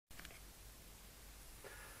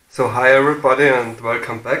So hi everybody and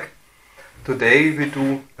welcome back. Today we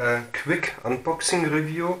do a quick unboxing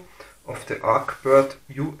review of the Arkbird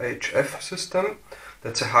UHF system.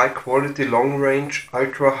 That's a high quality, long range,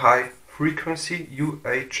 ultra high frequency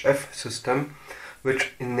UHF system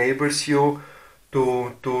which enables you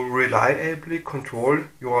to reliably control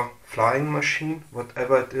your flying machine,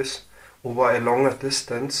 whatever it is, over a longer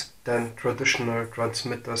distance than traditional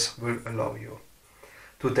transmitters will allow you.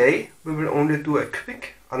 Today we will only do a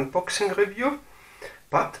quick unboxing review,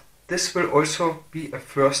 but this will also be a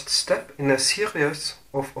first step in a series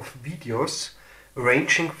of videos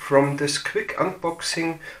ranging from this quick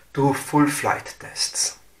unboxing to full flight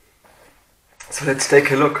tests. So let's take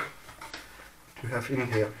a look what we have in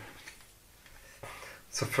here.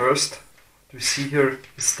 So first we see here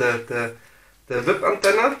is the whip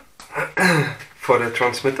antenna for the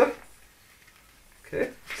transmitter.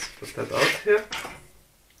 Okay, let's put that out here.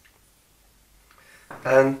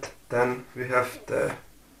 And then we have the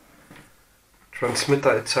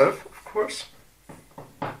transmitter itself, of course,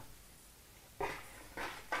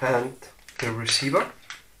 and the receiver,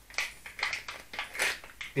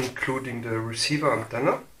 including the receiver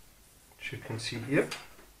antenna, which you can see here.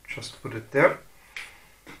 Just put it there.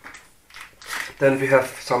 Then we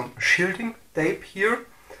have some shielding tape here,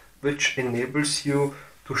 which enables you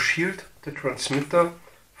to shield the transmitter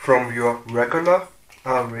from your regular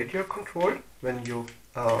radio control when you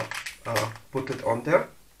put it on there.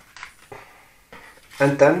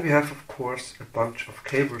 And then we have, of course, a bunch of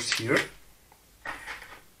cables here.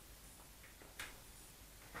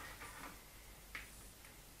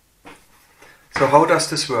 So how does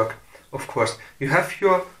this work? Of course, you have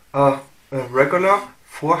your regular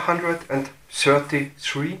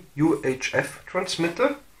 433 UHF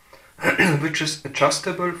transmitter, which is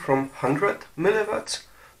adjustable from 100 milliwatts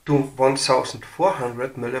to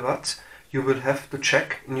 1400 milliwatts. You will have to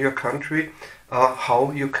check in your country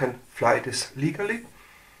how you can fly this legally.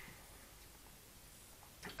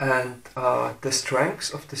 And the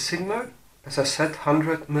strength of the signal, as I said,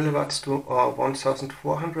 100 milliwatts to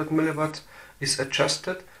 1400 milliwatts, is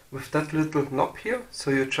adjusted with that little knob here. So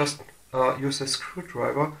you just use a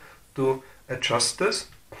screwdriver to adjust this.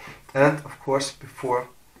 And of course, before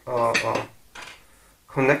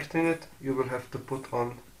connecting it, you will have to put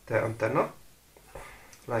on the antenna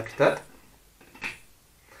like that.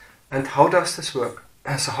 And how does this work?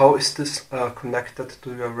 So how is this connected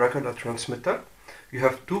to your regular transmitter? You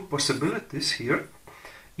have two possibilities here.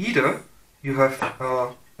 Either you have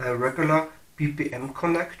a regular BPM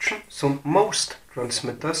connection, so most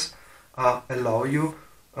transmitters allow you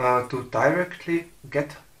to directly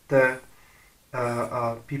get the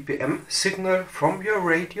BPM signal from your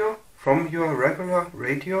radio, from your regular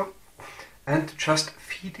radio, and just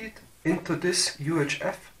feed it into this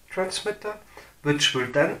UHF transmitter, which will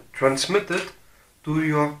then transmit it to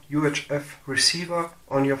your UHF receiver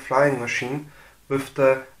on your flying machine with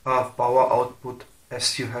the power output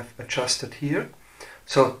as you have adjusted here.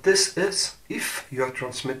 So this is if your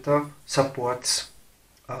transmitter supports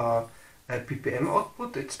a BPM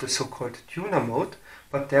output. It's the so-called tuner mode,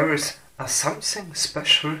 but there is something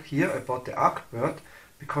special here about the Arkbird,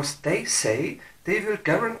 because they say they will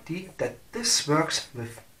guarantee that this works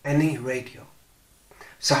with any radio.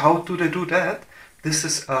 So how do they do that? This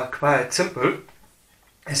is quite simple.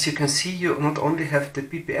 As you can see, you not only have the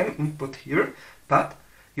BPM input here, but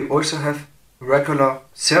you also have regular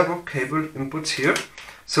servo cable inputs here.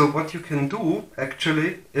 So what you can do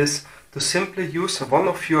actually is to simply use one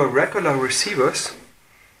of your regular receivers.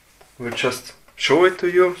 We'll just show it to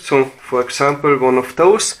you. So for example, one of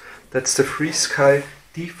those, that's the FreeSky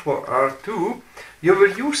D4R2. You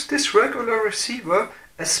will use this regular receiver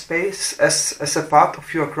as a part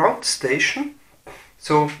of your ground station,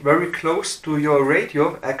 so very close to your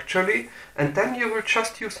radio actually, and then you will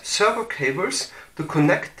just use servo cables to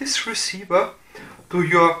connect this receiver to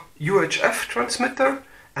your UHF transmitter,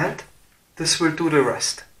 and this will do the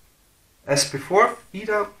rest. As before,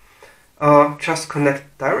 either just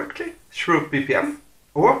connect directly through BPM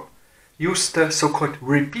or use the so-called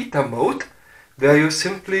repeater mode, where you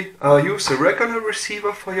simply use a regular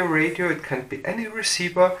receiver for your radio. It can be any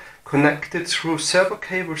receiver connected through servo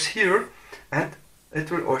cables here, and it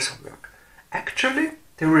will also work. Actually,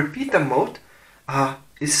 the repeater mode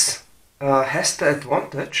has the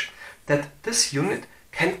advantage that this unit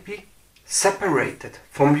can be separated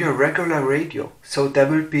from your regular radio, so there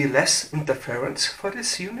will be less interference for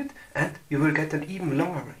this unit and you will get an even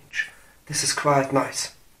longer range. This is quite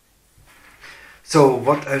nice. So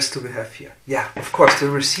what else do we have here? Yeah, of course, the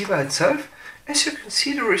receiver itself. As you can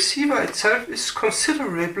see, the receiver itself is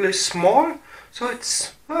considerably small, so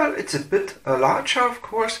it's Well, it's a bit larger, of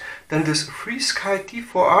course, than this FreeSky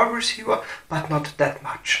T4R receiver, but not that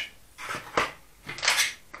much.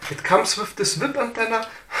 It comes with this whip antenna,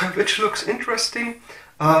 which looks interesting.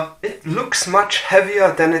 It looks much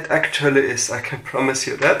heavier than it actually is, I can promise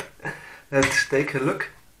you that. Let's take a look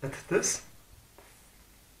at this.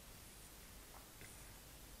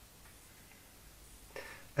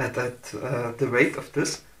 At the weight of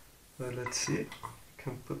this. Let's see, I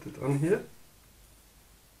can put it on here.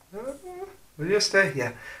 Will you stay?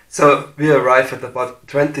 Yeah. So we arrive at about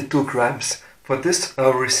 22 grams for this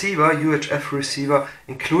receiver, UHF receiver,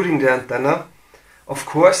 including the antenna. Of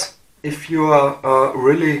course, if you are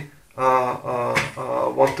really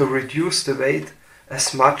want to reduce the weight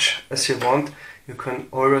as much as you want, you can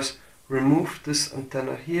always remove this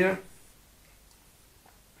antenna here.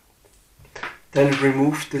 Then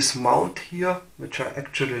remove this mount here, which I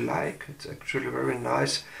actually like. It's actually very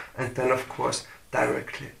nice. And then, of course,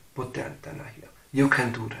 directly put the antenna here. You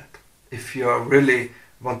can do that if you really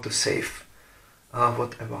want to save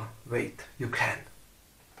whatever weight you can.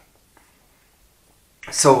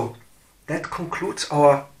 So that concludes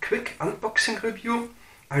our quick unboxing review.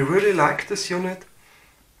 I really like this unit.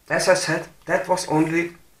 As I said, that was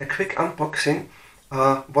only a quick unboxing.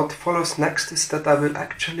 What follows next is that I will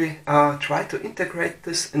actually try to integrate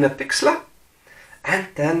this in a Pixlr, and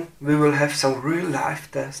then we will have some real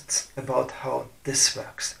life tests about how this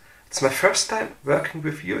works. It's my first time working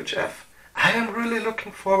with UHF. I am really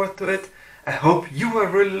looking forward to it. I hope you are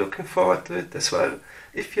really looking forward to it as well.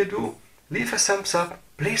 If you do, leave a thumbs up,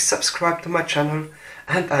 please subscribe to my channel,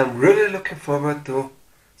 and I'm really looking forward to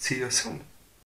see you soon.